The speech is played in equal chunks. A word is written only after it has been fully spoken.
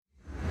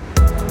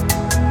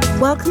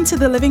Welcome to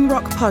the Living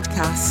Rock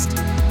podcast.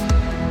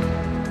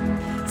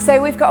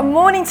 So we've got a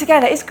morning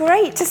together. It's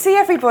great to see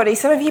everybody.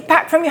 Some of you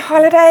back from your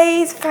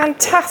holidays.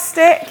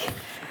 Fantastic.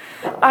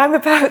 I'm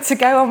about to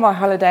go on my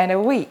holiday in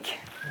a week.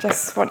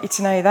 Just want you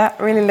to know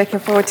that. Really looking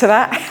forward to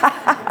that.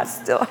 I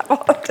still have a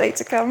holiday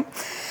to come.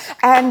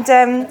 And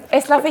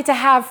it's lovely to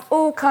have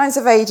all kinds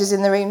of ages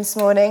in the room this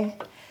morning.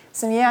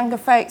 Some younger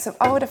folk, some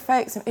older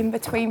folk, some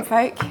in-between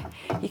folk.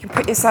 You can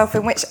put yourself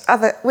in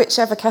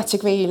whichever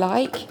category you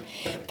like.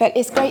 But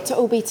it's great to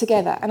all be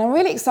together. And I'm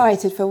really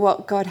excited for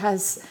what God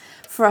has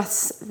for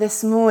us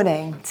this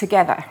morning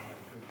together.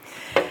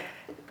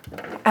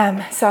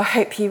 So I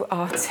hope you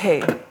are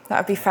too. That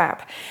would be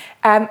fab.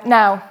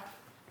 Now,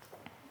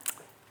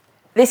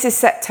 this is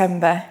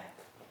September.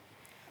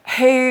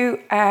 Who's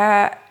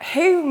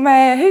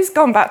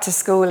gone back to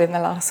school in the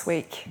last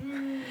week?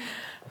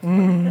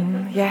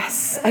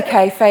 Yes.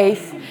 Okay,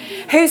 Faith.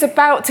 Who's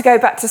about to go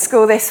back to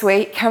school this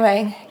week?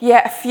 Coming?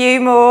 Yeah, a few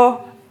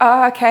more.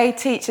 Oh, okay,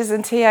 teachers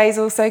and TAs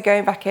also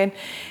going back in.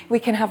 We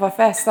can have our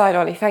first slide,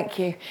 Ollie, thank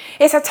you.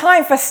 It's a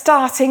time for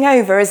starting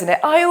over, isn't it?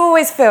 I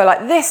always feel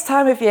like this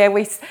time of year,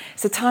 it's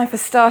a time for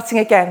starting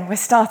again. We're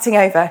starting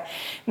over.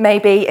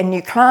 Maybe a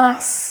new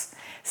class.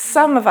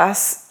 Some of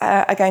us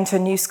are going to a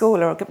new school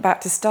or are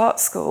about to start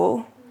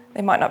school.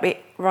 They might not be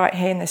right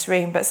here in this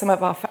room, but some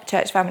of our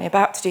church family are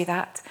about to do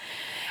that.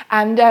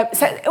 And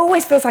so it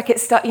always feels like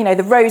it's,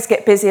 the roads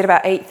get busy at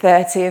about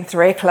 8:30 and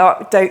 3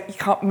 o'clock. You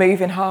can't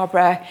move in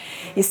Harborough.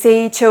 You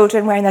see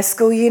children wearing their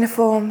school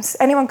uniforms.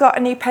 Anyone got a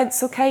new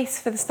pencil case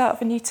for the start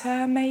of a new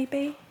term,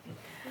 maybe?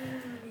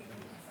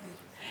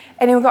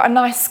 Anyone got a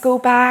nice school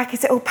bag?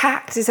 Is it all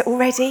packed? Is it all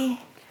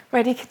ready?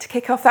 Ready to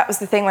kick off? That was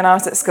the thing when I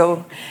was at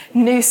school.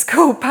 New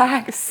school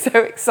bag, so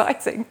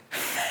exciting.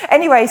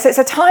 Anyway, so it's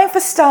a time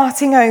for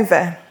starting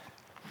over.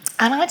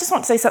 And I just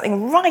want to say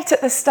something right at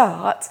the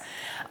start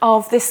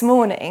of this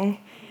morning,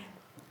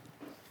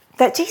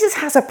 that Jesus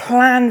has a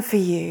plan for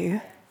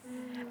you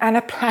and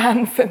a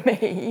plan for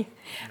me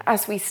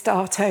as we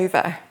start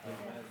over.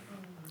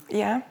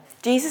 Yeah?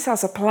 Jesus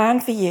has a plan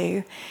for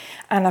you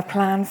and a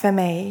plan for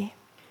me,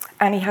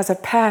 and he has a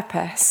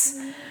purpose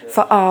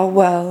for our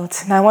world.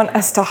 And I want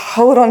us to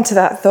hold on to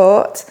that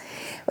thought.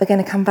 We're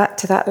going to come back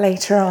to that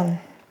later on.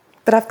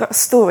 But I've got a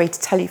story to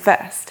tell you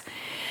first.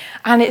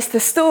 And it's the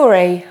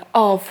story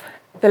of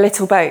the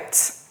little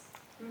boat.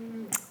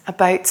 A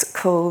boat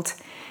called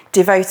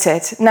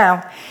Devoted.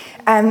 Now,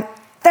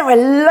 there are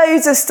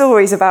loads of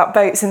stories about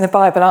boats in the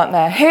Bible, aren't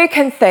there? Who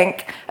can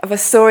think of a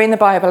story in the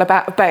Bible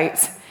about a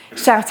boat?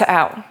 Shout it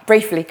out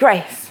briefly.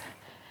 Grace.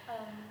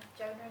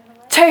 Jonah and the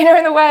whale. Jonah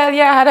and the whale,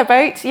 yeah, had a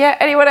boat. Yeah,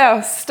 anyone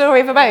else?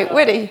 Story of a boat?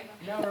 Woody?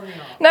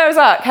 Noah's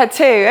Ark had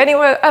two. Any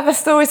other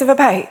stories of a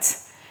boat?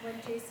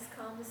 When Jesus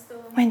calmed the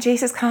storm. When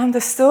Jesus calmed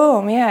the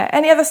storm, yeah.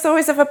 Any other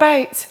stories of a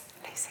boat?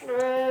 Lucy?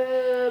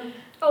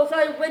 Also,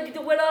 Wind in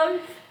the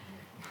Willows.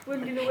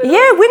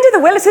 Yeah, Wind of the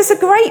Willows. It's a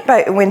great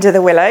boat, Wind of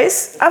the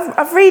Willows.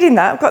 I'm reading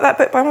that. I've got that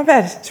book by my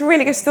bed. It's a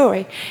really good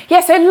story.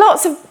 Yeah, so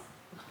lots of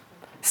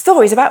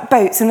stories about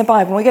boats in the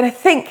Bible. We're going to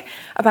think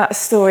about a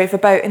story of a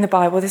boat in the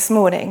Bible this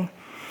morning.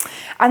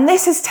 And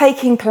this is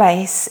taking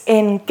place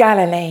in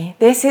Galilee.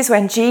 This is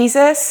when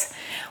Jesus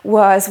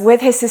was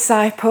with his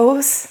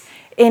disciples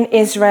in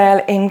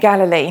Israel in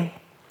Galilee.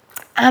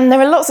 And there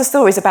are lots of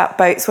stories about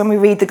boats when we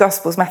read the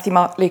Gospels, Matthew,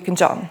 Mark, Luke and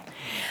John.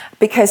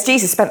 Because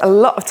Jesus spent a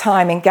lot of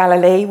time in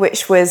Galilee,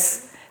 which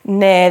was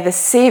near the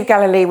Sea of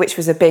Galilee, which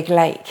was a big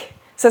lake.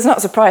 So it's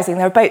not surprising.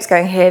 There are boats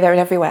going here, there and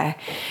everywhere.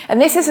 And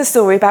this is a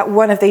story about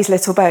one of these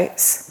little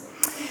boats.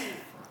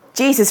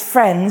 Jesus'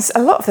 friends,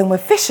 a lot of them were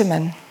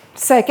fishermen.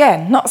 So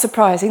again, not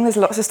surprising. There's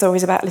lots of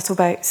stories about little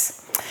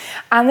boats.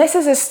 And this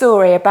is a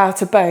story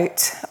about a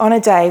boat on a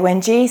day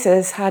when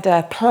Jesus had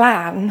a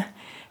plan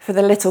for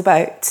the little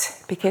boat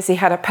because he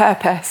had a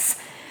purpose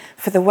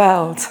for the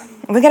world.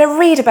 We're going to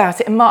read about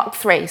it in Mark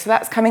 3, so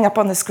that's coming up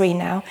on the screen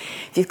now.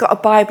 If you've got a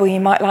Bible, you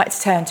might like to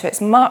turn to it.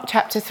 It's Mark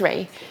chapter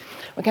 3.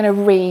 We're going to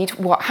read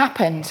what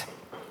happened.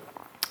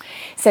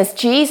 It says,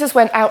 Jesus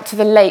went out to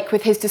the lake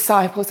with his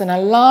disciples and a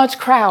large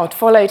crowd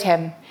followed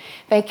him.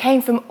 They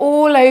came from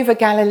all over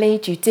Galilee,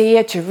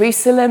 Judea,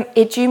 Jerusalem,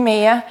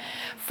 Idumea,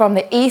 from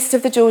the east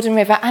of the Jordan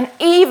River, and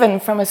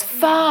even from as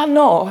far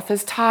north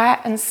as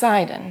Tyre and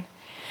Sidon.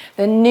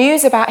 The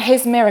news about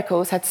his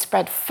miracles had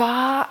spread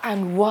far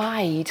and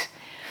wide,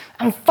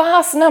 and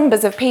vast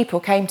numbers of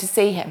people came to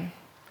see him.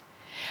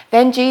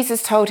 Then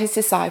Jesus told his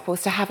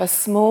disciples to have a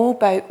small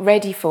boat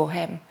ready for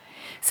him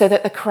so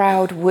that the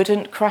crowd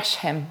wouldn't crush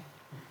him.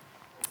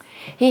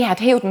 He had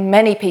healed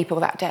many people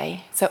that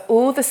day, so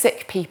all the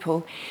sick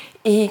people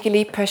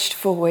eagerly pushed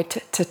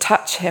forward to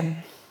touch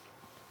him.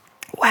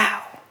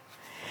 Wow.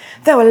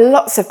 There were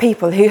lots of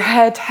people who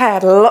had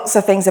heard lots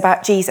of things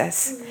about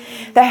Jesus.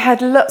 They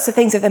heard lots of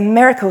things of the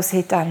miracles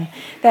he'd done.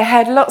 They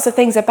heard lots of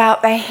things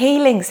about the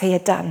healings he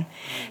had done.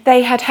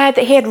 They had heard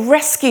that he had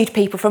rescued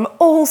people from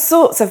all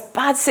sorts of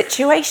bad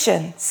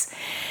situations.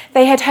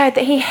 They had heard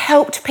that he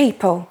helped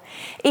people,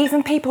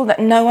 even people that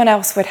no one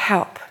else would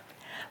help.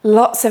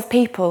 Lots of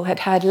people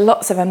had heard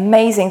lots of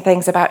amazing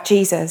things about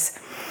Jesus.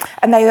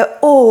 And they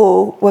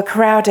all were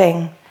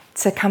crowding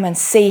to come and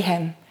see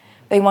him.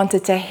 They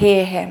wanted to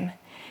hear him.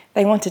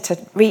 They wanted to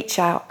reach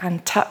out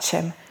and touch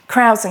him.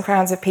 Crowds and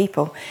crowds of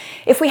people.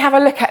 If we have a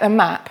look at the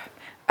map,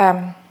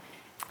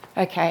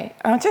 okay,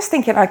 I'm just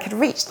thinking I could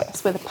reach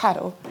this with a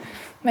paddle.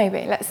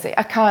 Maybe, let's see.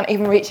 I can't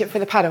even reach it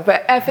with a paddle.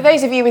 But for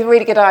those of you with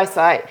really good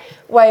eyesight,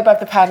 way above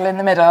the paddle in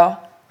the middle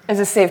is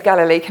the Sea of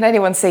Galilee. Can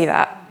anyone see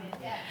that?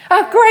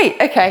 Oh, great.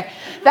 Okay.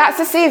 That's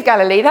the Sea of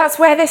Galilee. That's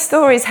where this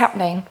story is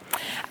happening.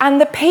 And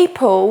the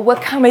people were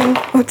coming,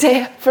 oh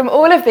dear, from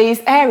all of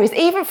these areas,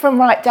 even from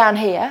right down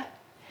here,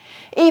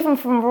 even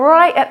from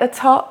right at the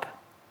top,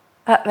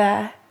 up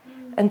there,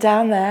 and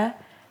down there,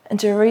 and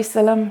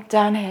Jerusalem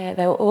down here.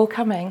 They were all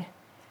coming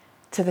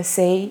to the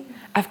Sea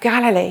of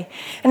Galilee.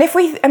 And if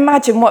we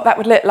imagine what that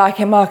would look like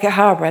in Market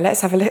Harborough,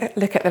 let's have a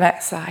look at the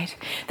next slide.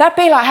 That'd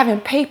be like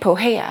having people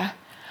here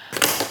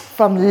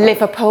from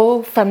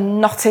Liverpool,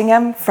 from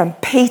Nottingham, from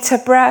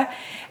Peterborough,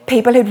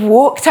 people who'd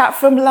walked up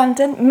from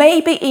London,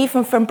 maybe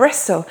even from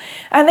Bristol.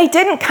 And they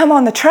didn't come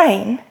on the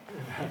train,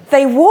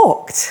 they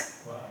walked.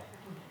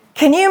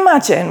 Can you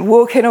imagine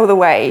walking all the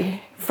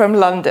way from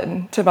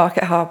London to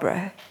Market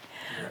Harborough?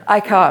 I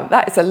can't.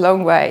 That is a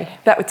long way.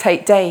 That would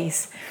take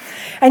days.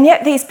 And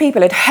yet these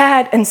people had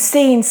heard and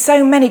seen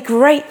so many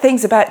great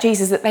things about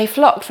Jesus that they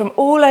flocked from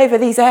all over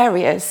these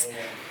areas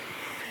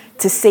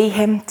to see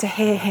him, to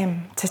hear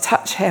him, to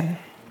touch him.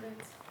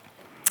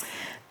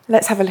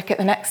 Let's have a look at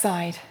the next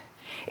slide.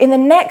 In the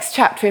next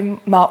chapter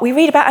in Mark, we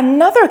read about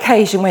another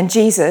occasion when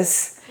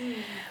Jesus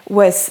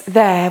was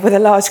there with a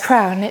large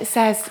crowd. And it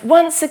says,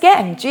 once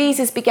again,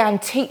 Jesus began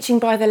teaching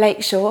by the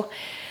lakeshore.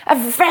 A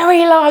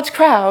very large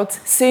crowd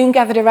soon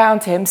gathered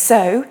around him,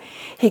 so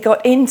he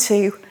got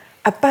into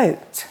a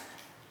boat.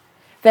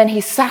 Then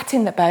he sat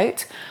in the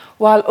boat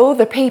while all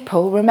the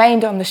people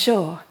remained on the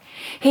shore.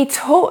 He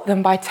taught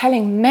them by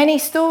telling many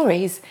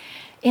stories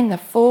in the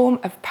form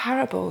of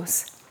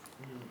parables.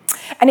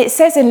 And it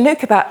says in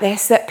Luke about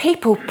this that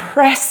people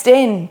pressed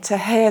in to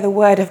hear the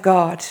word of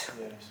God.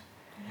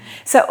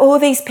 So all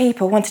these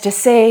people wanted to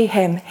see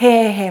him,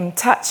 hear him,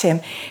 touch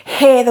him,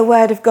 hear the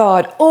word of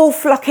God, all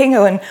flocking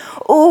on,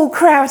 all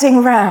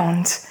crowding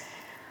round.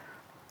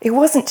 It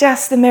wasn't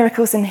just the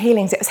miracles and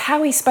healings. It was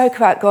how he spoke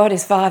about God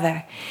his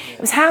Father. It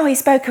was how he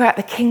spoke about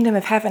the kingdom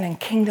of heaven and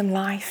kingdom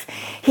life.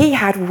 He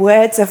had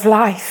words of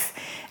life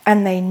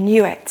and they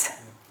knew it.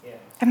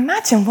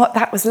 Imagine what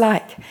that was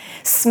like.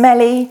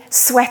 Smelly,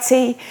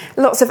 sweaty,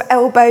 lots of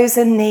elbows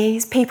and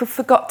knees. People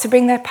forgot to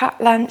bring their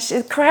packed lunch.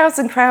 Crowds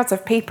and crowds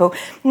of people.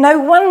 No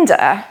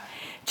wonder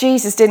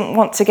Jesus didn't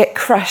want to get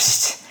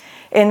crushed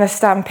in the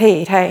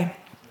stampede, hey?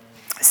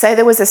 So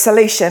there was a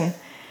solution.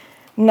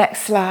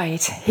 Next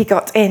slide. He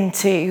got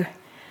into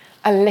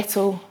a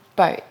little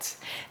boat.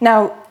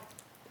 Now,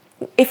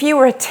 if you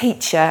were a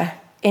teacher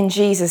in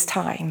Jesus'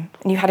 time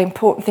and you had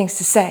important things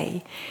to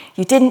say,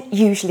 you didn't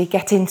usually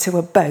get into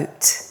a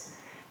boat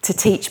to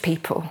teach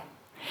people.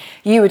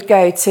 You would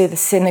go to the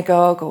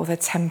synagogue or the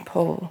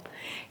temple.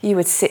 You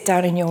would sit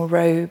down in your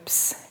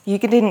robes. You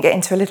didn't get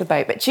into a little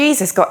boat, but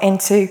Jesus got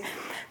into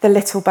the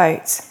little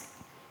boat.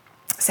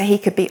 So he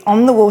could be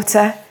on the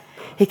water.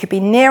 He could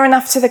be near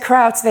enough to the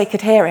crowd so they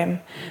could hear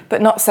him,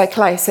 but not so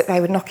close that they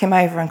would knock him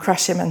over and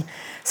crush him and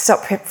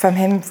stop him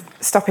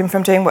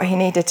from doing what he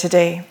needed to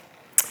do.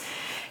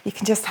 You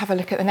can just have a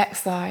look at the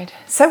next slide.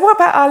 So what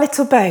about our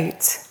little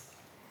boat?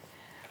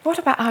 What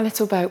about our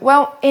little boat?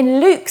 Well, in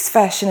Luke's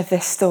version of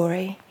this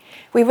story,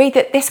 we read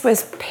that this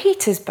was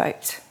Peter's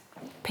boat.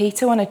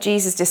 Peter, one of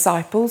Jesus'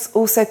 disciples,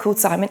 also called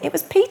Simon, it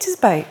was Peter's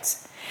boat.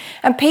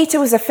 And Peter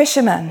was a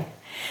fisherman.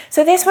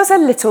 So this was a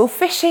little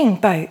fishing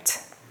boat.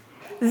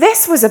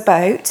 This was a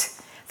boat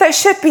that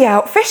should be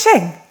out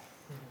fishing.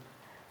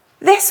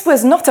 This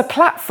was not a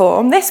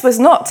platform. This was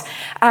not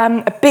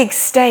a big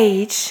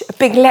stage, a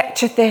big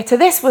lecture theatre.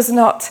 This was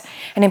not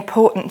an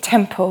important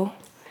temple.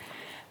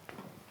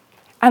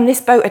 And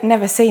this boat had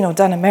never seen or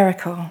done a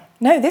miracle.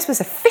 No, this was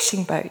a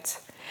fishing boat.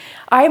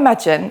 I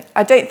imagine,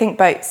 I don't think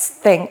boats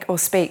think or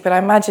speak, but I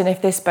imagine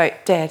if this boat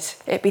did,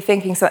 it'd be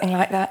thinking something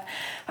like that.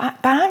 But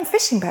I'm a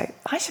fishing boat.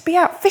 I should be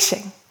out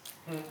fishing.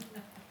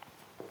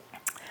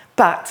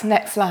 But,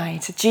 next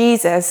slide,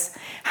 Jesus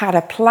had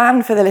a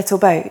plan for the little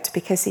boat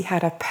because he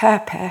had a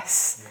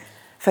purpose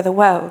for the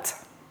world.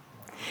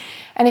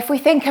 And if we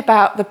think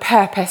about the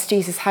purpose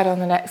Jesus had on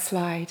the next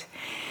slide,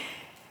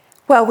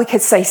 well, we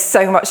could say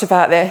so much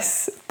about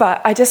this,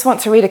 but I just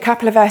want to read a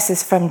couple of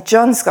verses from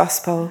John's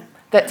Gospel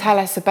that tell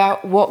us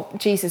about what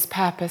Jesus'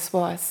 purpose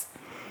was.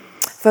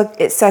 For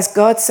it says,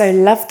 God so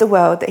loved the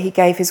world that he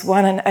gave his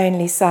one and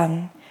only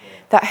Son,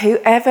 that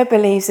whoever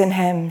believes in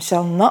him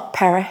shall not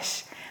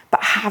perish,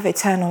 but have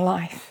eternal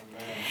life.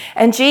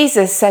 And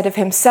Jesus said of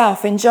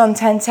himself in John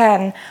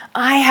 10:10,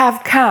 I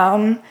have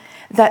come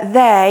that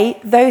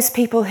those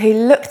people who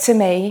look to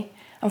me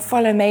and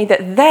follow me,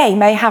 that they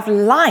may have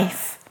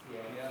life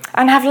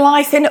and have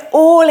life in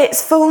all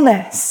its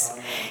fullness.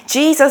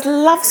 Jesus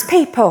loves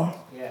people.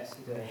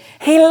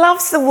 He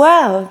loves the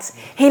world.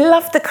 He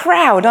loved the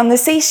crowd on the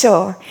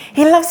seashore.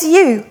 He loves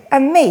you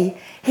and me.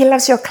 He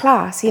loves your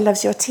class. He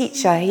loves your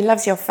teacher. He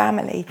loves your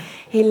family.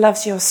 He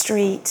loves your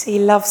street. He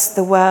loves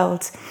the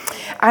world.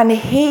 And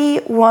he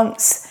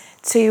wants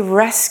to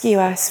rescue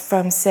us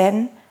from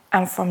sin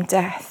and from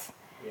death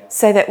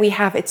so that we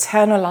have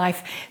eternal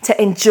life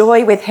to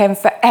enjoy with him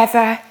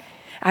forever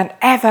and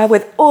ever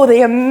with all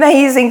the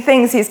amazing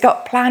things he's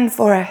got planned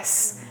for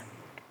us.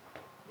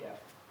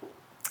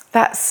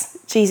 That's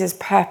Jesus'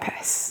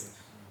 purpose.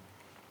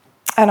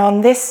 And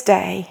on this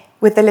day,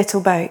 with the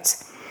little boat,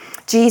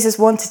 Jesus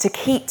wanted to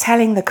keep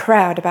telling the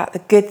crowd about the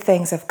good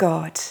things of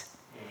God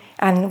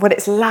and what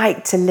it's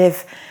like to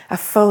live a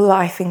full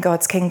life in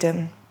God's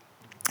kingdom.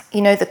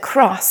 You know, the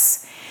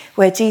cross,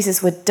 where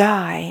Jesus would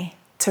die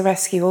to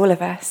rescue all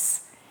of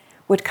us,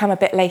 would come a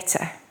bit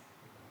later.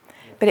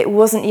 But it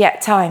wasn't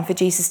yet time for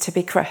Jesus to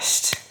be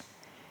crushed.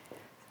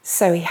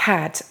 So he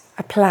had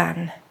a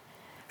plan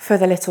for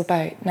the little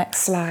boat.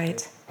 Next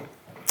slide.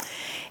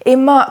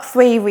 In Mark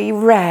 3, we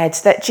read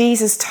that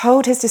Jesus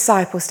told his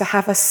disciples to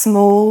have a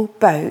small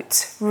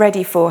boat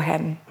ready for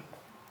him.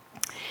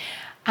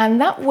 And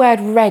that word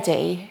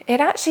ready, it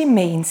actually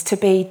means to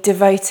be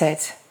devoted.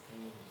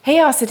 He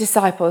asked the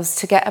disciples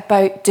to get a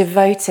boat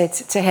devoted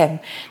to him.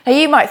 Now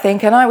you might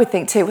think, and I would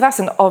think too, well, that's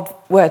an odd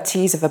word to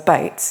use of a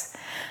boat.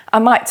 I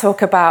might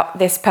talk about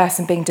this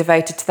person being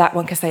devoted to that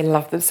one because they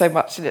love them so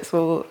much and it's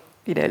all,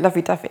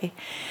 lovey-dovey.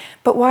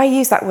 But why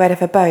use that word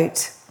of a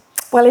boat?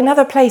 Well, in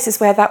other places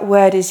where that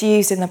word is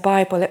used in the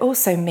Bible, it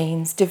also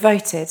means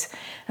devoted.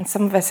 And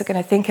some of us are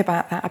going to think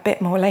about that a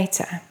bit more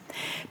later.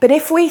 But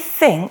if we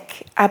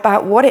think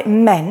about what it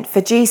meant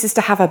for Jesus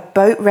to have a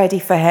boat ready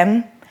for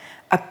him,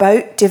 a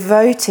boat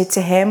devoted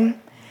to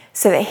him,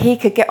 so that he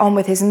could get on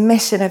with his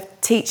mission of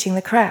teaching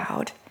the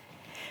crowd,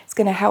 it's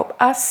going to help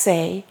us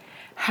see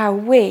how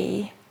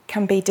we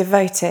can be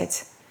devoted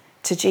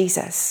to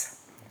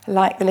Jesus,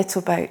 like the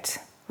little boat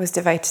was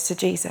devoted to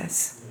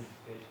Jesus.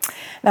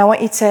 Now I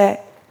want you to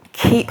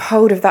keep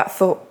hold of that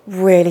thought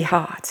really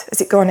hard.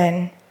 Has it gone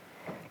in?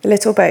 The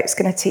little boat's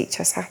going to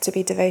teach us how to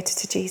be devoted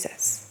to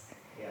Jesus.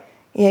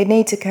 We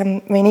need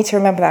to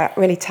remember that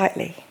really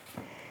tightly,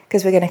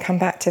 because we're going to come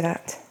back to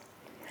that.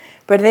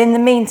 But in the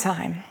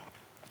meantime,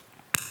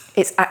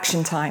 it's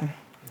action time.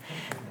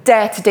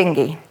 Dare to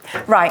dinghy.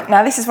 Right,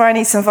 now this is where I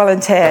need some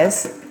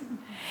volunteers,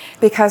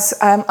 because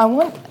I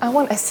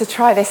want us to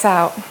try this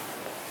out.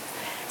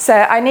 So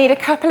I need a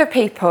couple of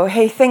people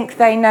who think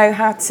they know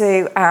how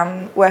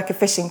to work a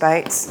fishing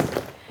boat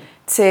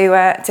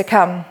to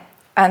come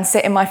and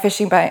sit in my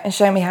fishing boat and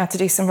show me how to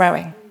do some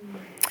rowing.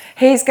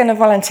 Who's going to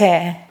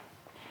volunteer?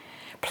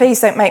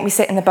 Please don't make me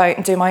sit in the boat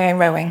and do my own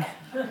rowing.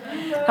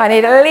 I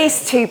need at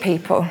least 2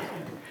 people.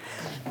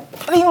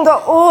 I've even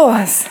got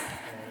oars.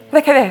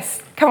 Look at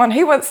this. Come on,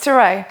 who wants to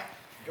row?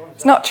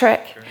 It's not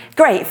trick.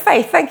 Great,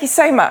 Faith, thank you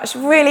so much.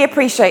 Really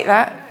appreciate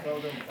that.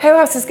 Who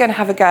else is going to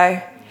have a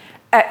go?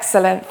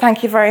 Excellent,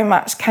 thank you very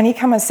much. Can you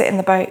come and sit in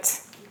the boat?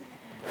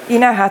 You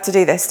know how to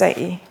do this, don't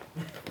you?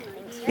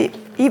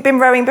 You've been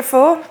rowing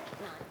before?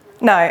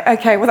 No,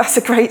 okay, well that's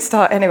a great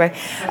start anyway.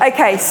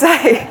 Okay, so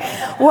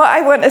what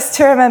I want us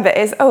to remember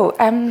is,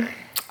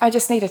 I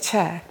just need a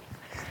chair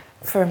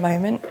for a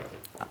moment.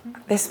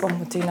 This one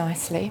will do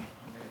nicely.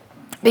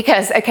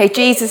 Because,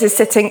 Jesus is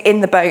sitting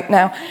in the boat.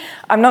 Now,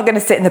 I'm not going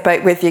to sit in the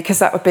boat with you because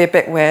that would be a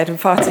bit weird and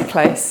far too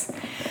close.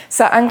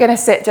 So I'm going to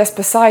sit just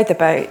beside the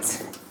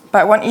boat. But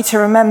I want you to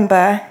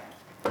remember,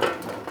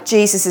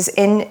 Jesus is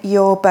in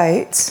your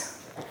boat.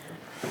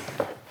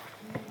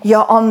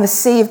 You're on the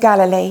Sea of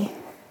Galilee.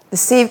 The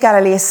Sea of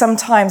Galilee is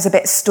sometimes a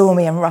bit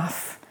stormy and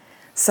rough.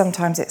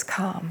 Sometimes it's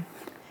calm.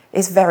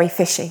 It's very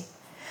fishy.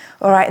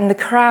 All right, and the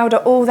crowd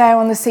are all there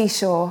on the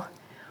seashore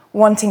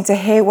wanting to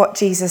hear what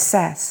Jesus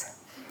says.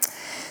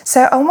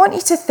 So I want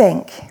you to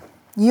think,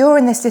 you're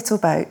in this little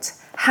boat.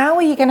 How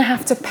are you going to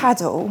have to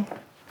paddle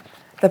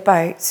the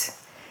boat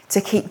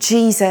to keep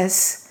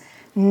Jesus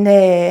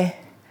near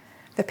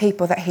the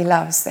people that he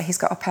loves, that he's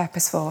got a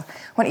purpose for?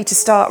 I want you to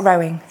start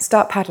rowing,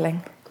 start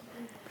paddling.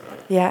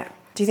 Yeah?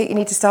 Do you think you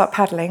need to start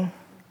paddling?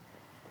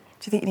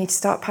 Do you think you need to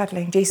start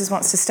paddling? Jesus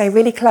wants to stay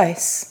really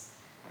close.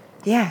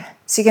 Yeah.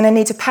 So you're going to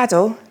need to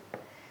paddle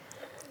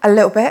a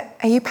little bit.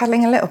 Are you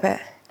paddling a little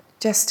bit?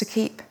 Just to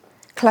keep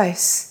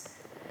close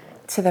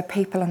to the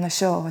people on the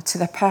shore, to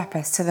the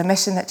purpose, to the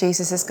mission that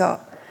Jesus has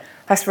got.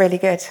 That's really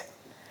good.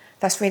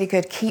 That's really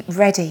good. Keep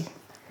ready.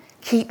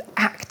 Keep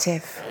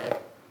active.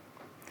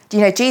 Do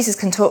you know, Jesus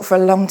can talk for a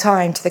long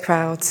time to the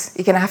crowds.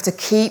 You're going to have to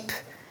keep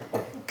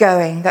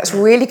going. That's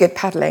really good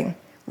paddling.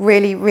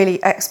 Really,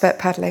 really expert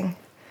paddling.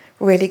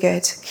 Really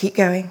good. Keep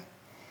going.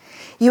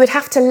 You would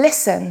have to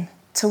listen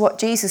to what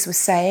Jesus was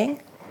saying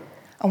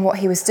and what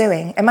he was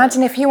doing.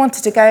 Imagine if you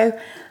wanted to go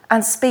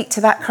and speak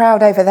to that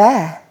crowd over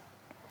there.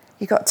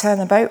 You've got to turn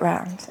the boat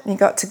round and you've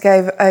got to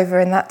go over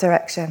in that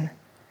direction.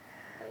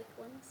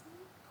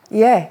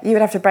 Yeah, you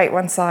would have to break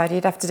one side.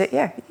 You'd have to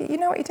do, you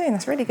know what you're doing.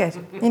 That's really good.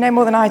 You know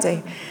more than I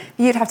do.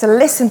 You'd have to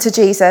listen to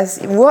Jesus,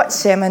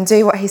 watch him and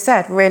do what he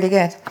said. Really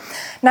good.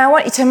 Now I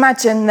want you to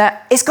imagine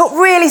that it's got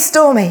really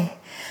stormy.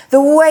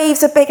 The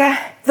waves are bigger.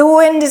 The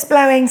wind is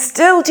blowing.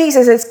 Still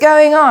Jesus is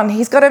going on.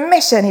 He's got a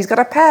mission. He's got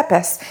a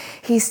purpose.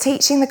 He's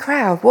teaching the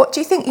crowd. What do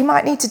you think you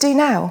might need to do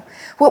now?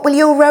 What will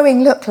your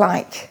rowing look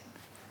like?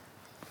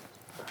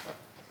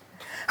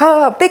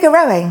 Oh, bigger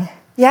rowing.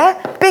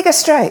 Yeah? Bigger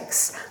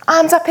strokes.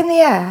 Arms up in the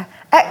air.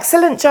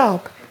 Excellent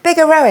job.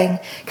 Bigger rowing.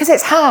 Because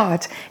it's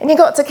hard. And you've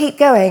got to keep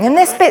going. And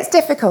this bit's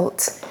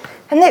difficult.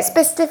 And this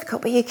bit's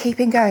difficult, but you're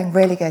keeping going.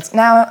 Really good.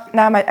 Now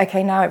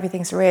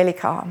everything's really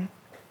calm.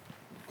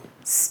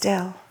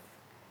 Still.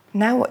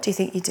 Now what do you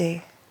think you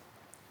do?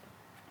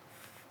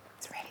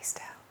 It's really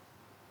still.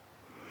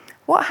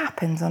 What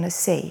happens on a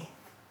sea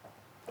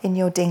in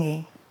your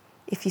dinghy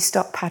if you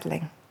stop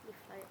paddling?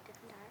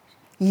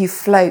 You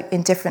float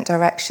in different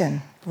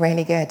direction.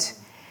 Really good.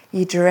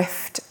 You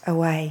drift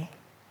away.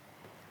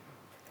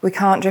 We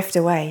can't drift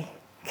away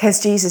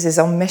because Jesus is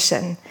on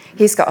mission.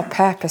 He's got a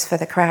purpose for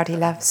the crowd he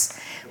loves.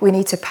 We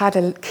need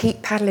to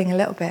keep paddling a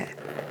little bit.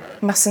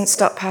 Mustn't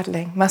stop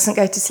paddling. Mustn't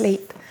go to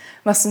sleep.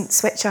 Mustn't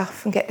switch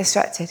off and get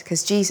distracted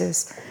because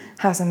Jesus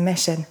has a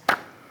mission.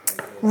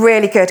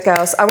 Really good,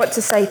 girls. I want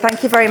to say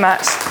thank you very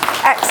much.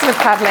 Excellent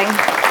paddling.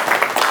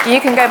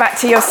 You can go back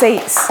to your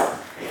seats.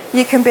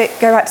 You can go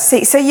back to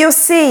seats. So you'll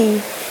see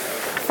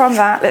from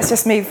that, let's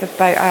just move the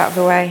boat out of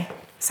the way.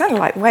 It sounded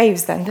like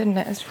waves then, didn't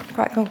it? It was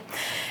quite cool.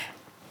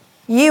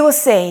 You will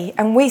see,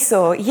 and we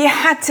saw, you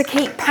had to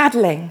keep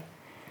paddling.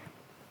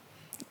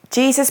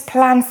 Jesus'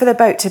 plan for the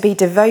boat to be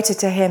devoted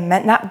to him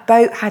meant that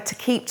boat had to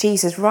keep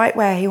Jesus right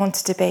where he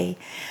wanted to be,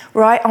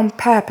 right on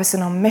purpose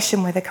and on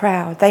mission with the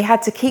crowd. They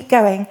had to keep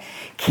going,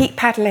 keep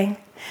paddling.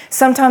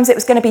 Sometimes it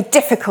was going to be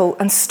difficult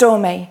and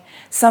stormy.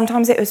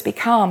 Sometimes it was be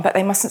calm, but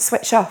they mustn't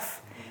switch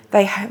off.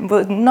 They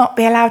would not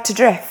be allowed to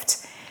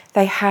drift.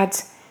 They had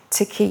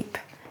to keep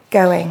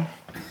going.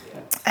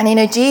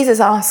 And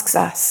Jesus asks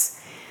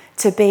us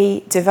to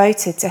be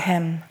devoted to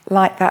him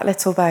like that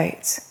little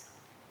boat.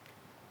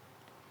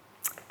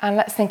 And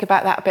let's think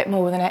about that a bit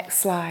more with the next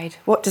slide.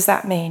 What does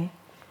that mean?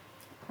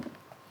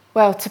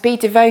 Well, to be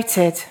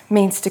devoted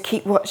means to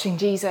keep watching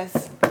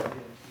Jesus.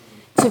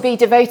 To be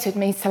devoted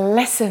means to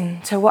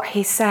listen to what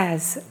he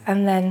says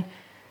and then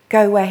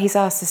go where he's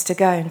asked us to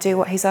go and do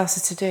what he's asked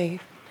us to do.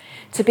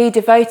 To be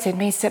devoted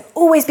means to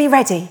always be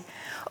ready,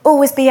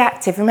 always be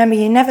active. Remember,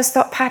 you never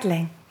stop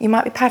paddling. You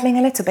might be paddling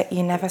a little bit,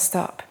 you never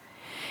stop.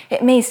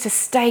 It means to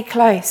stay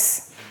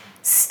close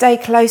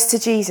to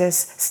Jesus,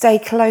 stay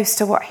close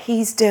to what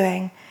he's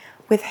doing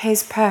with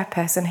his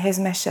purpose and his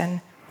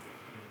mission.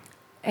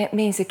 It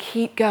means to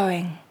keep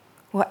going,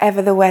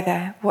 whatever the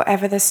weather,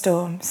 whatever the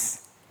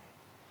storms.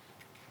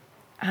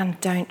 And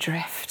don't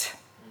drift.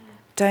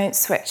 Don't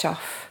switch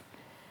off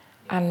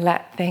and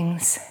let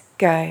things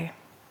go.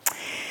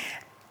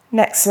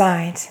 Next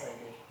slide.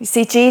 You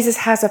see, Jesus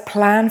has a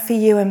plan for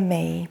you and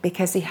me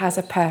because he has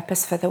a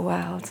purpose for the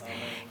world.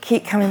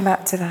 Keep coming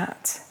back to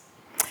that.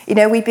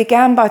 We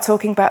began by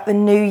talking about the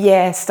new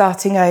year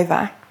starting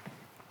over.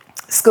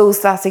 School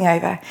starting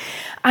over.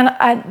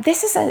 And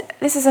this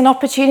is an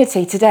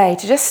opportunity today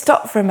to just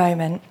stop for a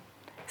moment.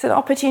 It's an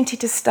opportunity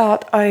to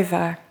start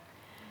over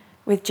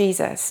with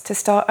Jesus, to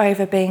start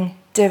over being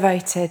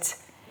devoted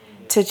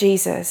to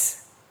Jesus.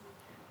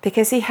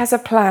 Because he has a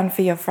plan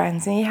for your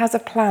friends and he has a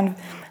plan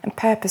and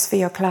purpose for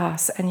your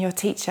class and your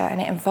teacher, and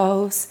it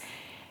involves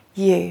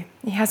you.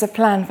 He has a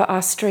plan for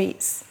our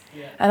streets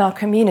and our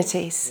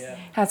communities. He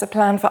has a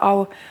plan for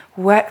our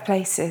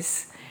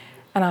workplaces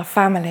and our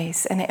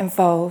families, and it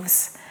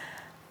involves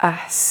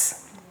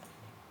us.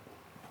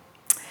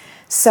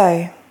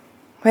 So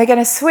we're going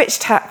to switch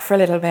tack for a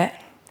little bit.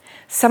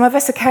 Some of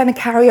us are going to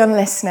carry on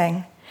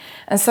listening,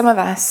 and some of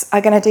us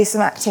are going to do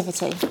some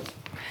activity.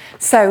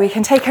 So we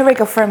can take a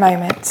wriggle for a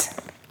moment,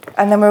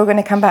 and then we're going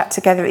to come back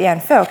together at the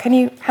end. Phil, can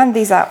you hand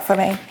these out for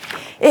me?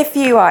 If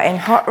you are in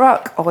Hot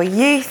Rock or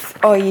youth,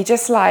 or you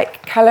just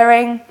like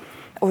colouring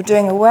or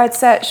doing a word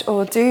search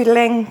or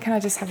doodling, can I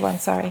just have one?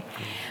 Sorry.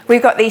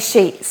 We've got these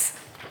sheets.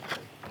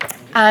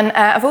 And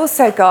I've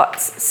also got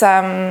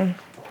some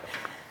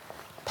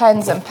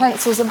pens and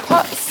pencils and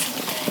pots.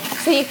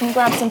 So you can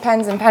grab some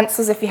pens and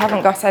pencils if you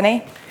haven't got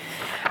any.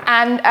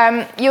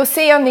 And you'll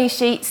see on these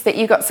sheets that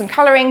you've got some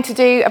colouring to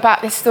do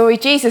about this story.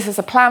 Jesus has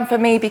a plan for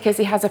me because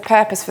he has a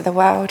purpose for the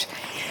world.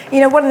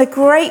 One of the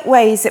great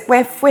ways that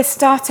if we're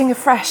starting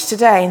afresh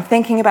today and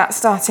thinking about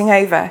starting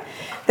over,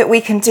 that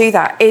we can do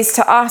that is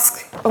to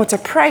ask or to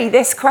pray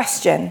this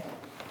question.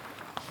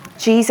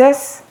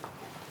 Jesus,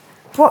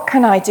 what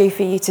can I do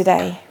for you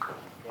today?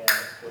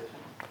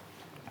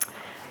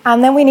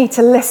 And then we need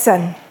to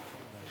listen.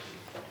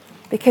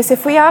 Because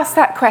if we ask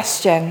that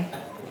question,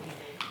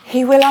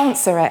 he will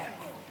answer it.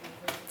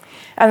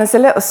 And there's a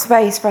little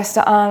space for us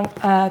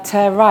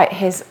to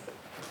write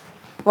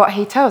what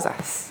he tells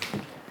us,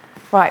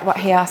 write what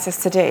he asks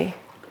us to do.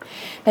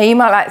 Now, you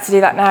might like to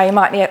do that now. You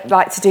might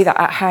like to do that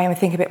at home and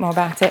think a bit more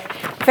about it.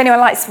 If anyone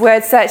likes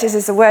word searches,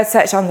 there's a word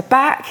search on the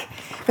back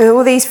with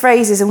all these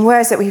phrases and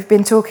words that we've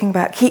been talking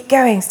about. Keep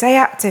going, stay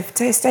active,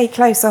 stay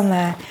close on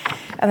there.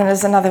 And then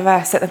there's another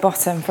verse at the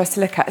bottom for us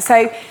to look at.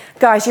 So,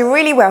 guys, you're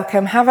really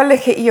welcome. Have a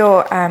look at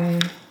your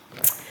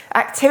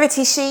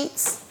activity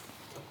sheets.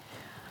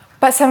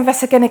 But some of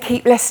us are going to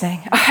keep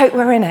listening. I hope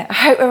we're in it. I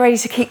hope we're ready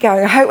to keep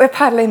going. I hope we're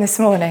paddling this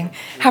morning.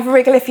 Have a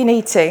wriggle if you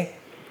need to.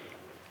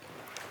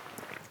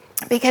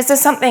 Because there's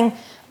something,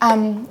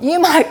 you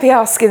might be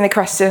asking the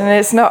question, and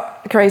it's not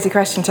a crazy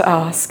question to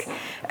ask.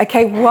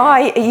 Okay,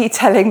 why are you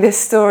telling this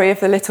story of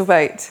the little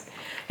boat?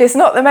 It's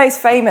not the most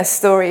famous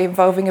story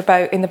involving a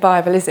boat in the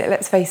Bible, is it?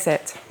 Let's face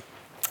it.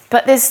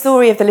 But this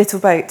story of the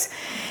little boat,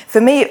 for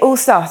me, it all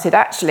started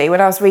actually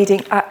when I was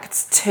reading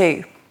Acts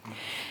 2.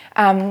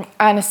 And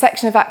a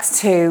section of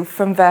Acts 2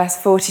 from verse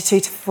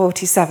 42 to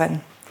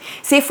 47.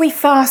 See, if we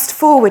fast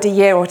forward a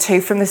year or two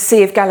from the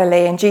Sea of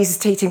Galilee and Jesus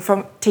teaching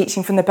from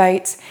the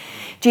boat,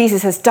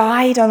 Jesus has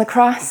died on the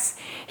cross,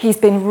 he's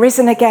been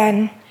risen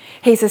again,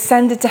 he's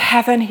ascended to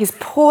heaven, he's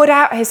poured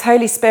out his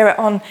Holy Spirit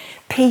on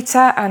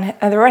Peter and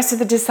the rest of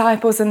the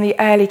disciples and the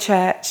early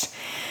church.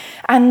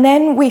 And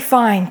then we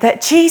find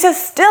that Jesus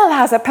still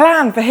has a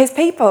plan for his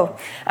people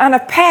and a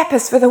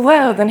purpose for the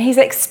world, and he's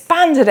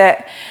expanded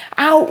it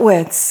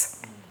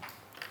outwards.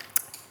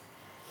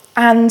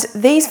 And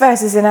these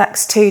verses in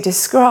Acts 2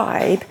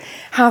 describe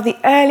how the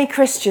early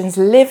Christians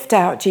lived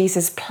out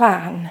Jesus'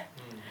 plan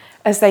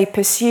as they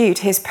pursued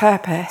his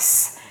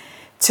purpose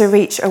to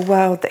reach a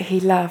world that he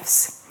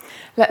loves.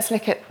 Let's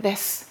look at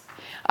this.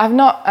 You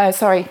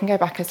can go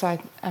back a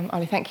slide,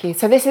 Ollie, thank you.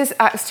 So this is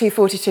Acts 2,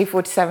 42,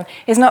 47.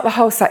 It's not the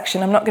whole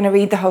section. I'm not going to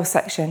read the whole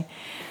section.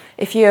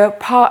 If you're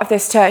part of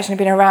this church and have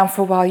been around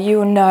for a while, you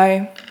will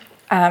know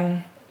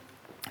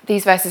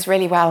these verses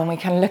really well, and we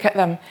can look at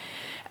them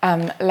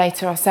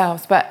later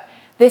ourselves. But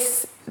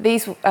these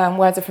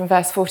words are from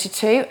verse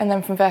 42 and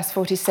then from verse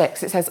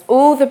 46. It says,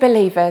 all the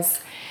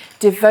believers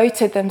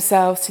devoted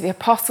themselves to the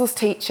apostles'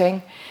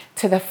 teaching,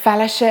 to the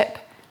fellowship,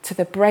 to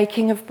the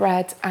breaking of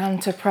bread,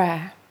 and to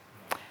prayer.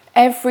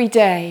 Every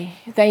day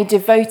they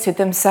devoted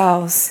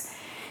themselves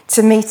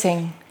to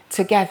meeting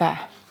together.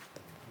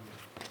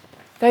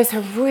 Those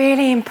are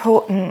really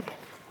important.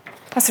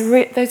 Those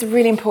are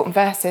really important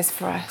verses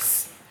for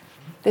us.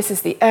 This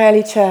is the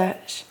early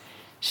church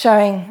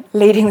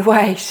leading the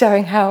way,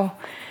 showing how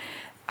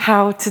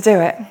to do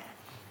it.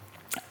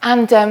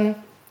 And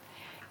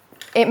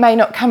it may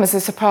not come as a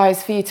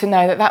surprise for you to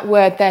know that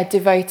word there,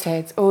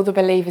 devoted, all the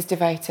believers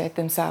devoted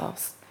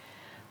themselves.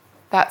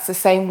 That's the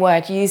same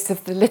word used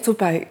of the little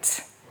boat,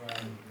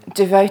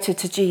 devoted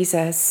to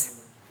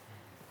Jesus.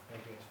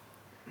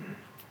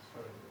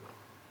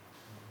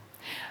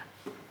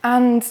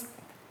 And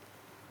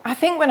I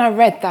think when I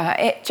read that,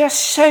 it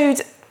just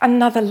showed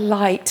another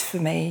light for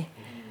me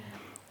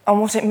on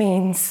what it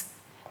means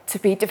to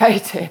be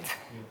devoted.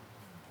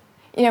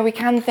 You know, we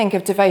can think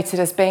of devoted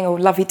as being all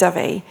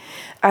lovey-dovey,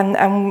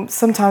 and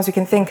sometimes we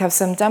can think of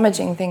some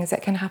damaging things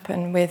that can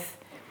happen with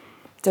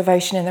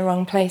devotion in the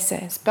wrong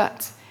places.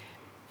 But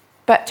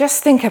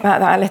just think about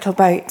that little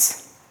boat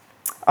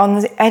on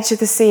the edge of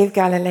the Sea of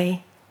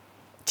Galilee,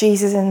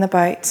 Jesus in the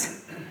boat,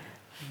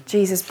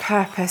 Jesus'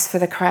 purpose for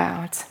the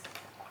crowd,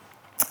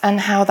 and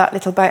how that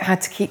little boat had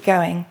to keep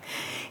going.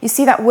 You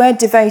see that word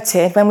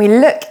devoted, when we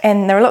look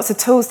in, there are lots of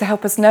tools to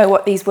help us know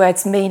what these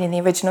words mean in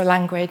the original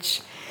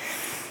language.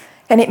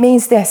 And it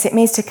means this, it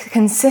means to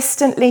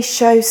consistently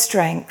show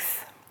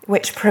strength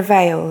which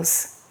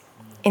prevails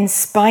in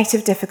spite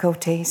of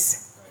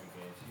difficulties,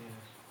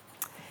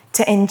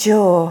 to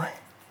endure,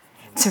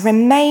 to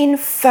remain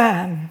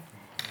firm,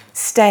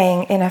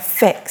 staying in a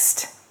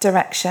fixed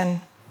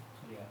direction.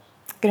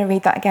 I'm going to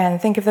read that again.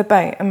 Think of the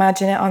boat.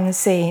 Imagine it on the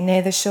sea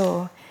near the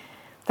shore.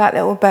 That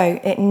little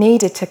boat, it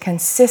needed to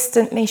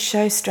consistently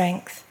show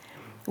strength,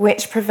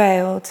 which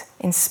prevailed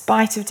in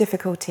spite of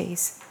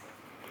difficulties,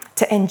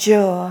 to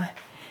endure,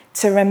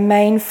 to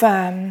remain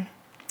firm,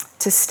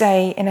 to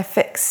stay in a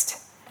fixed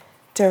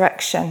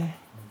direction.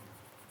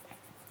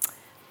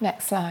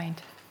 Next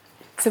slide.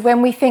 So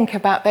when we think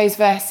about those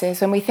verses,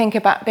 when we think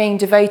about being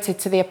devoted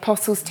to the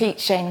apostles'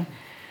 teaching,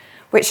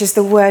 which is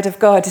the word of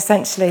God,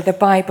 essentially, the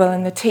Bible,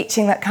 and the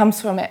teaching that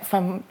comes from it,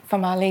 from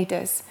our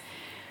leaders.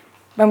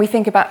 When we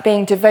think about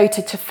being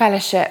devoted to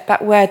fellowship,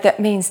 that word that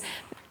means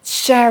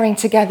sharing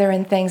together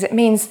in things, it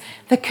means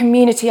the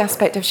community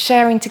aspect of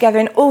sharing together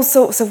in all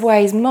sorts of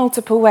ways,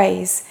 multiple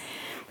ways.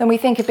 Then we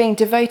think of being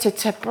devoted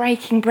to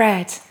breaking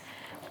bread,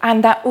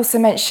 and that also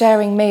meant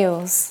sharing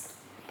meals.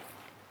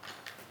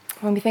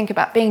 When we think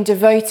about being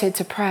devoted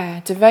to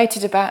prayer,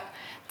 devoted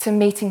to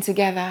meeting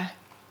together,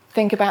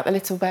 think about the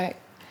little boat.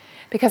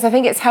 Because I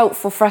think it's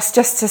helpful for us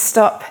just to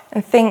stop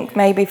and think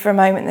maybe for a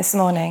moment this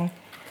morning.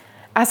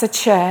 As a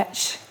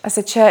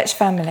church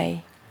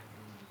family,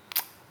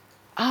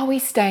 are we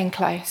staying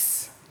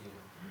close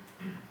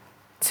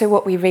to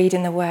what we read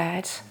in the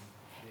Word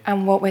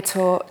and what we're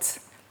taught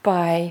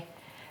by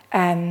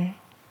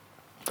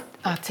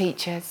our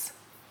teachers?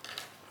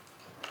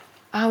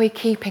 Are we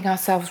keeping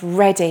ourselves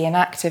ready and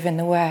active in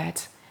the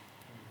Word?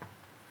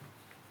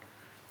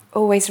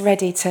 Always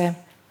ready to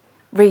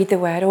read the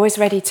Word, always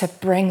ready to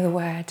bring the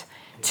Word,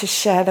 to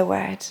share the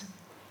Word.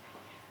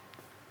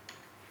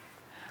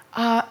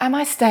 Am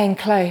I staying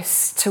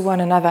close to one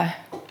another?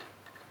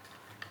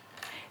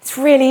 It's It's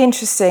really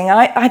interesting.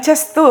 I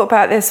just thought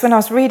about this when I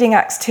was reading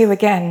Acts 2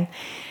 again.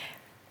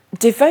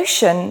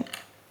 Devotion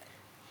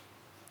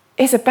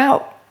is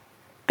about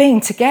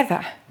being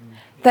together.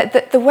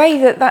 That the way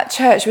that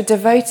church were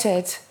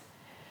devoted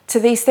to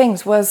these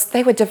things was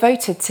they were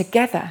devoted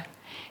together.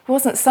 It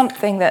wasn't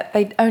something that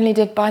they only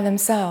did by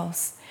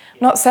themselves. I'm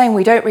not saying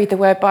we don't read the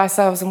word by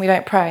ourselves and we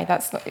don't pray.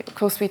 That's not, of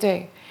course we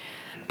do.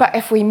 But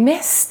if we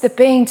miss the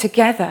being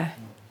together,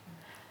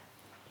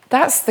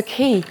 that's the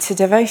key to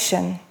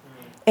devotion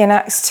in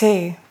Acts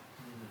 2.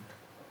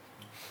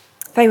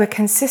 They were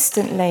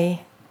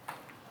consistently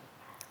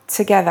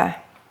together.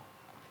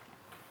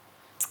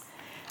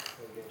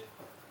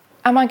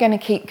 Am I going to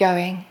keep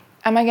going?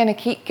 Am I going to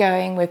keep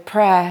going with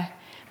prayer,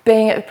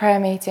 being at the prayer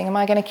meeting? Am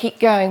I going to keep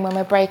going when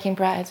we're breaking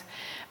bread?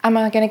 Am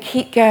I going to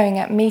keep going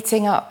at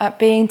meeting up, at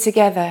being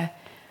together?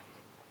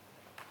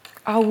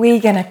 Are we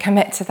going to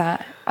commit to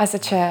that as a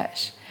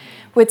church?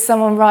 With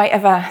someone right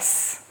of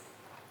us,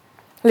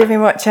 Living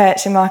Rock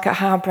Church in Market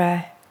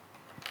Harborough,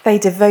 they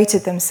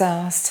devoted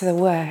themselves to the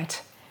word,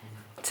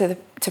 to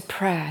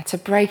prayer, to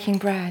breaking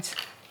bread,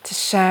 to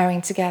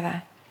sharing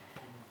together.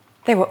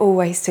 They were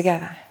always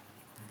together.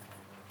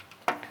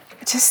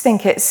 I just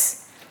think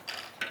it's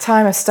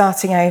time of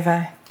starting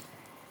over.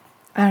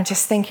 And I'm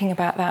just thinking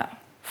about that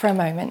for a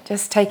moment,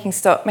 just taking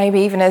stock,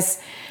 maybe even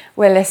as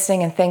we're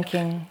listening and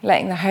thinking,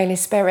 letting the Holy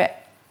Spirit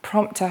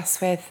prompt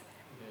us with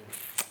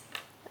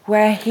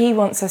where he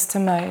wants us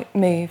to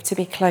move, to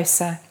be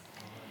closer,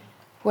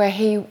 where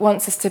he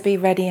wants us to be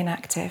ready and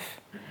active,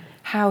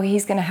 how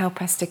he's going to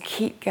help us to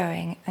keep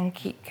going and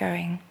keep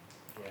going.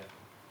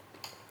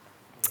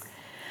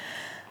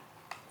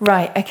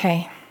 Right,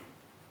 okay.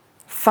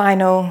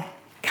 Final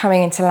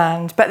coming into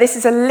land. But this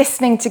is a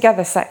listening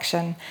together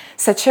section.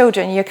 So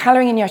children, you're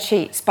colouring in your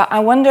sheets, but I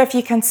wonder if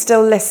you can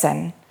still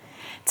listen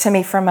to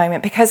me for a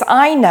moment, because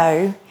I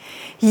know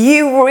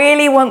you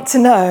really want to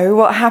know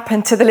what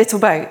happened to the little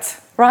boat,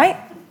 right?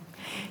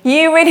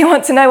 You really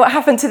want to know what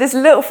happened to this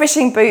little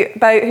fishing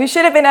boat who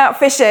should have been out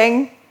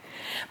fishing,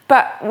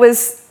 but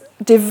was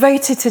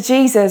devoted to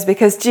Jesus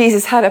because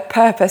Jesus had a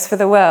purpose for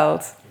the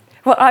world.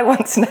 Well, I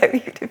want to know,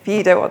 if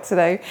you don't want to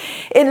know.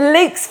 In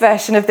Luke's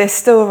version of this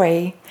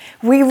story,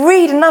 we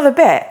read another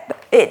bit.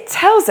 It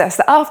tells us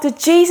that after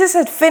Jesus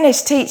had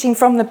finished teaching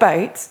from the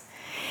boat,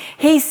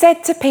 he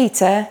said to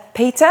Peter,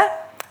 Peter,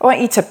 I want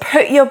you to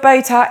put your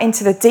boat out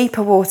into the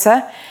deeper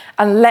water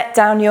and let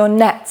down your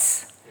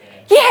nets.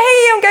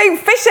 Yay, I'm going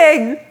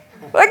fishing.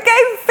 I'm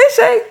going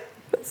fishing.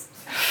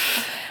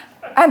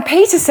 And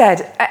Peter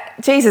said,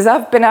 Jesus,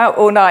 I've been out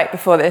all night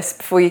before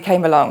you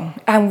came along,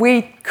 and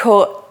we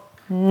caught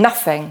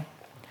nothing,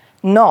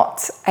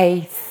 not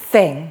a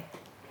thing.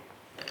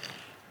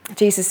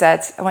 Jesus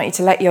said, I want you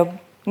to let your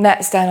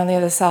nets down on the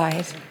other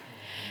side.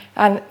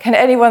 And can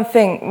anyone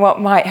think what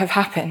might have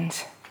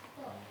happened?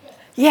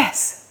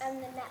 Yes. And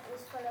the net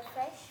was full of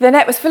fish. The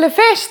net was full of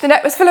fish. The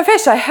net was full of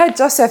fish. I heard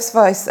Joseph's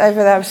voice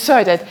over there. I'm sure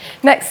I did.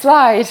 Next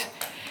slide.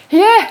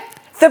 Yeah,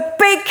 the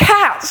big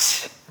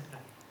catch.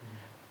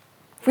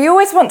 We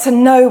always want to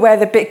know where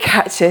the big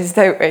catch is,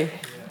 don't we?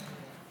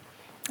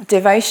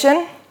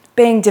 Devotion,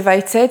 being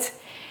devoted,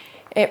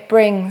 it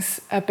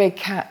brings a big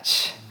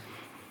catch,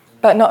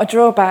 but not a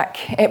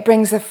drawback. It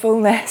brings a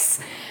fullness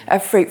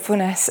of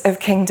fruitfulness of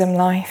kingdom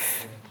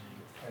life.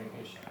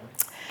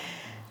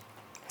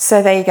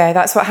 So there you go.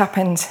 That's what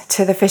happened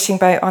to the fishing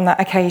boat on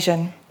that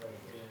occasion.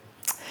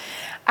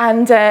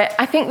 And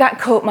I think that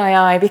caught my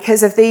eye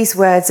because of these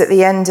words at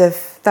the end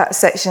of that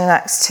section in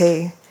Acts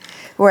 2,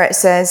 where it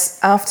says,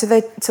 after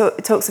it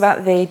talks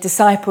about the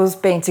disciples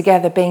being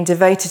together, being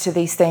devoted to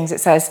these things, it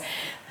says,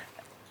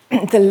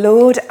 the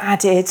Lord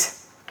added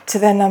to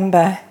their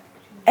number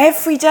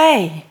every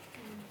day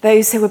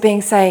those who were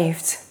being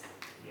saved.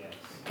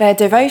 Their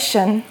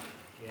devotion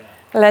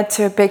led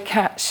to a big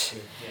catch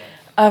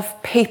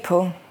of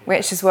people,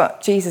 which is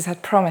what Jesus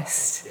had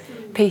promised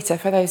Peter,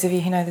 for those of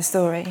you who know the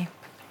story.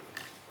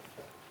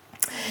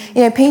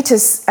 You know,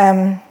 Peter's...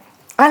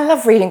 I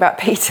love reading about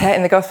Peter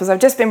in the Gospels. I've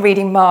just been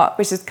reading Mark,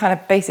 which is kind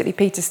of basically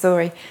Peter's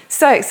story.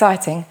 So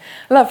exciting.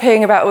 I love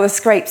hearing about all the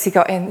scrapes he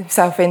got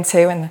himself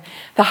into and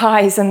the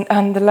highs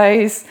and the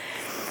lows.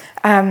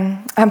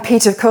 And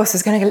Peter, of course,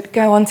 was going to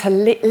go on to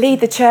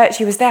lead the church.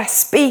 He was there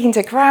speaking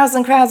to crowds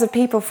and crowds of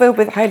people filled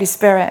with the Holy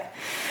Spirit.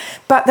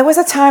 But there was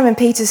a time in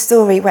Peter's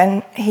story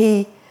when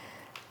he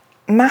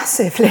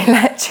massively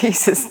let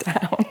Jesus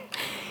down.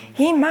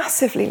 He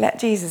massively let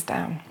Jesus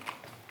down.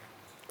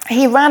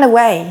 He ran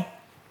away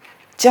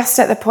just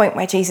at the point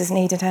where Jesus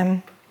needed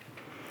him.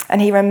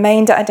 And he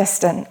remained at a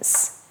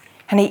distance.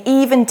 And he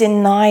even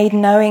denied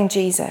knowing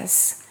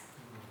Jesus.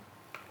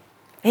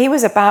 He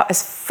was about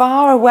as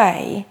far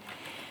away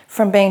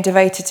from being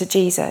devoted to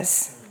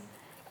Jesus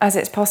as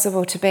it's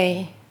possible to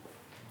be.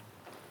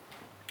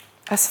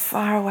 As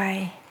far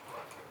away.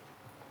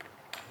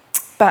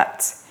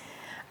 But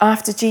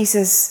after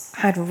Jesus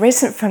had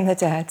risen from the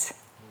dead,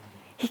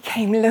 he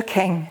came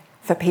looking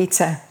for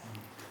Peter.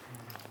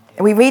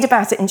 We read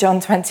about it in John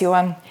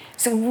 21.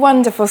 It's a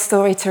wonderful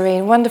story to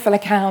read, wonderful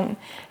account.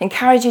 I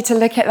encourage you to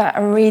look at that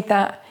and read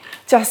that.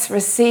 just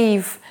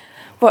receive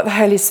what the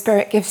Holy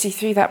Spirit gives you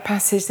through that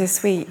passage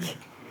this week.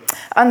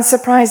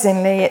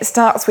 Unsurprisingly, it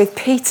starts with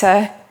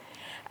Peter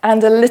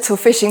and a little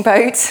fishing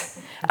boat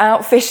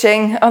out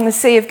fishing on the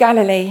Sea of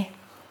Galilee.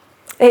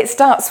 It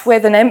starts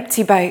with an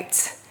empty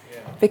boat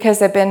because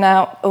they've been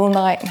out all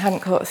night and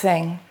hadn't caught a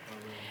thing,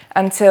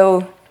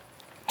 until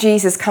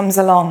Jesus comes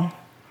along,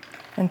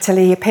 until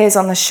he appears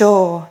on the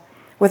shore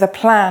with a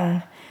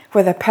plan,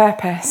 with a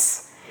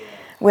purpose,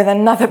 with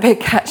another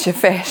big catch of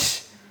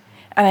fish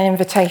and an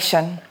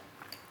invitation.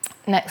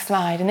 Next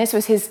slide. And this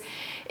was his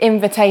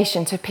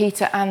invitation to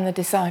Peter and the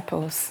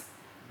disciples.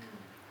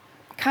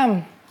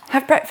 Come,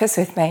 have breakfast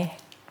with me.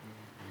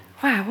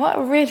 Wow, what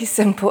a really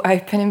simple,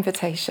 open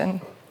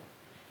invitation.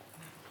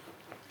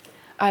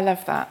 I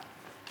love that.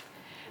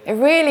 It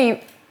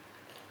really,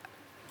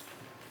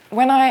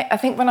 I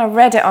think when I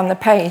read it on the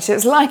page, it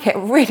was like it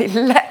really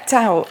leapt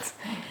out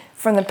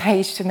from the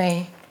page to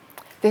me.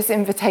 This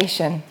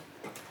invitation.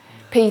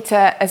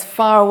 Peter, as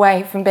far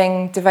away from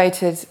being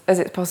devoted as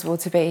it's possible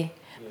to be.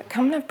 But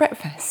come and have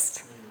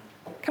breakfast.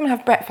 Come and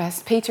have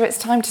breakfast. Peter, it's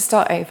time to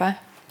start over.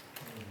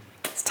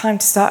 It's time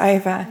to start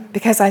over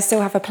because I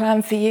still have a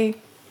plan for you.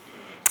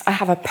 I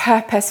have a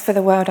purpose for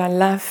the world I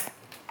love.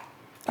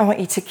 I want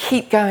you to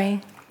keep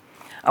going.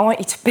 I want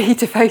you to be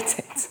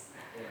devoted.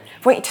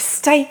 I want you to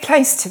stay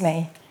close to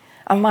me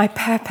and my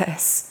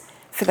purpose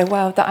for the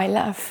world that I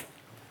love.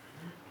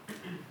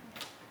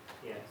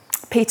 Yes.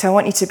 Peter, I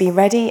want you to be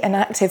ready and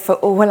active for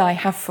all I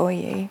have for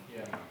you.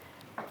 Yeah.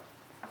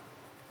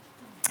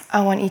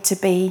 I want you to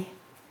be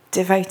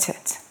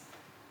devoted.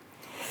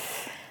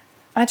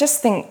 I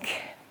just think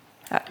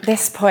at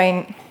this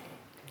point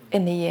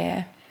in the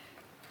year,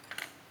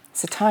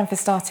 it's a time for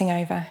starting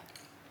over.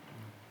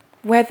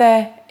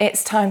 Whether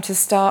it's time to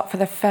start for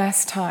the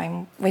first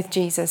time with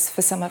Jesus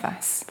for some of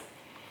us,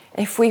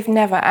 if we've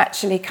never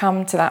actually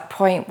come to that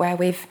point where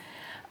we've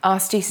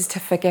asked Jesus to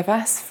forgive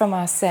us from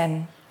our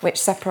sin, which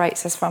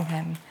separates us from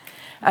him,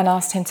 and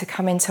asked him to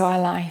come into our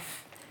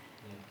life,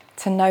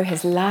 to know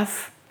his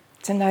love,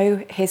 to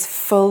know his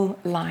full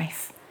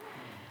life,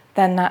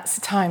 then that's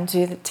the time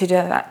to do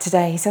that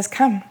today. He says,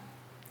 come,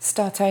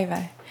 start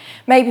over.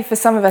 Maybe for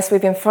some of us,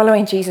 we've been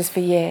following Jesus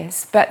for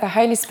years, but the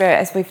Holy Spirit,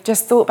 as we've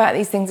just thought about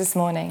these things this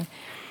morning,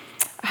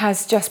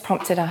 has just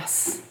prompted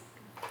us,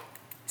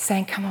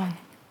 saying, come on,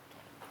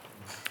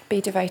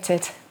 be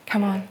devoted.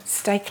 Come on,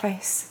 stay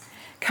close.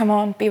 Come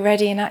on, be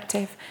ready and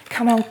active.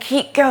 Come on,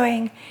 keep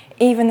going,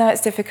 even though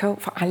it's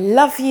difficult. For I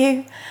love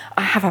you.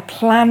 I have a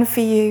plan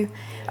for you.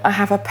 I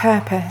have a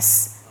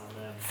purpose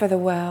for the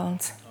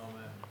world.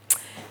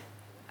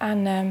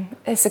 And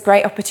it's a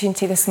great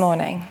opportunity this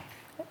morning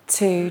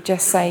to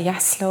just say,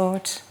 yes,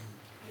 Lord,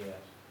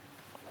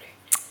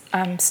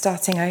 I'm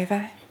starting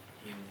over.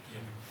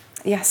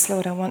 Yes,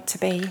 Lord, I want to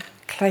be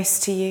close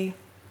to you.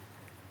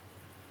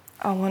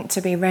 I want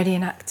to be ready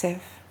and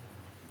active,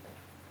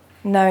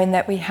 knowing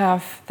that we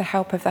have the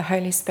help of the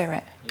Holy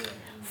Spirit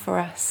for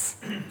us,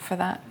 for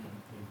that.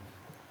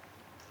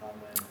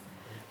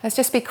 Let's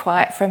just be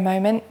quiet for a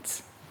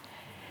moment.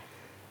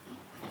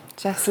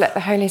 Just let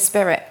the Holy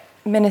Spirit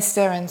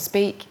minister and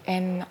speak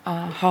in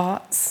our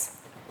hearts.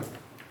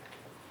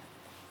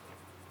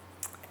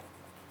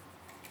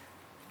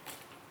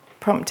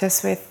 Prompt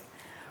us with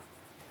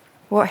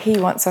what he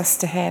wants us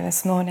to hear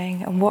this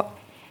morning and what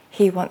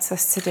he wants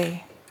us to do.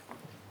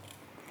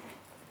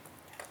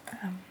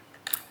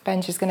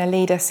 Benj is going to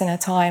lead us in a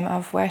time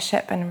of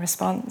worship and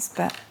response,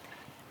 but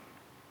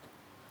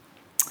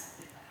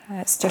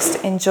let's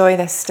just enjoy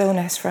this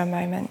stillness for a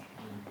moment.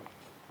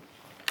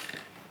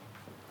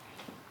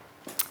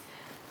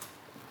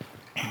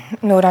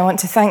 Lord, I want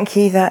to thank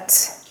you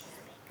that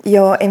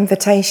your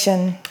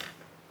invitation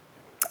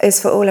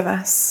is for all of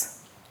us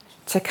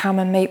to come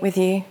and meet with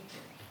you,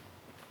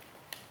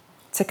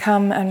 to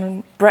come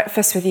and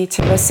breakfast with you,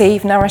 to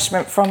receive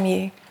nourishment from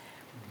you,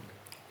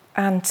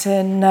 and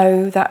to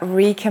know that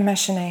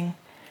recommissioning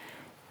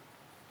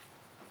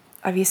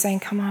of you saying,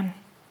 come on,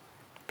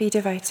 be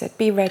devoted,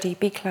 be ready,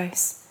 be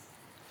close.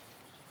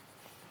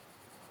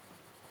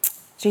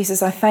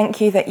 Jesus, I thank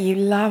you that you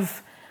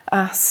love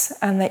us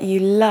and that you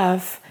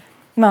love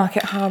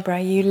Market Harborough,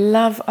 you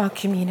love our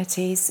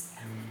communities,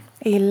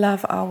 you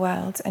love our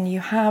world, and you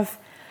have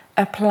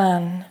a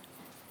plan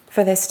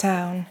for this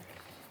town,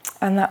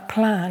 and that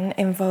plan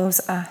involves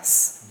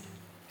us.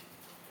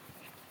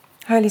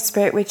 Holy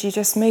Spirit, would you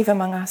just move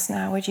among us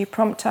now? Would you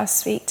prompt us,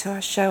 speak to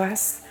us, show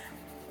us?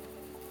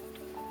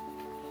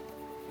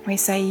 We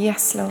say,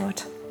 yes,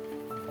 Lord.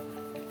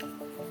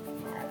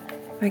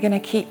 We're going to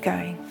keep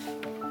going.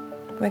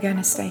 We're going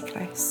to stay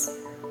close.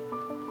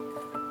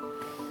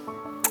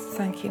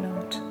 Thank you,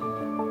 Lord.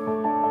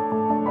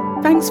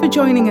 Thanks for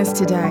joining us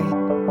today.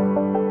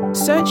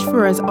 Search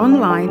for us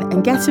online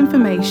and get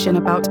information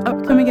about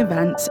upcoming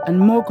events and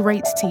more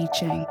great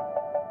teaching.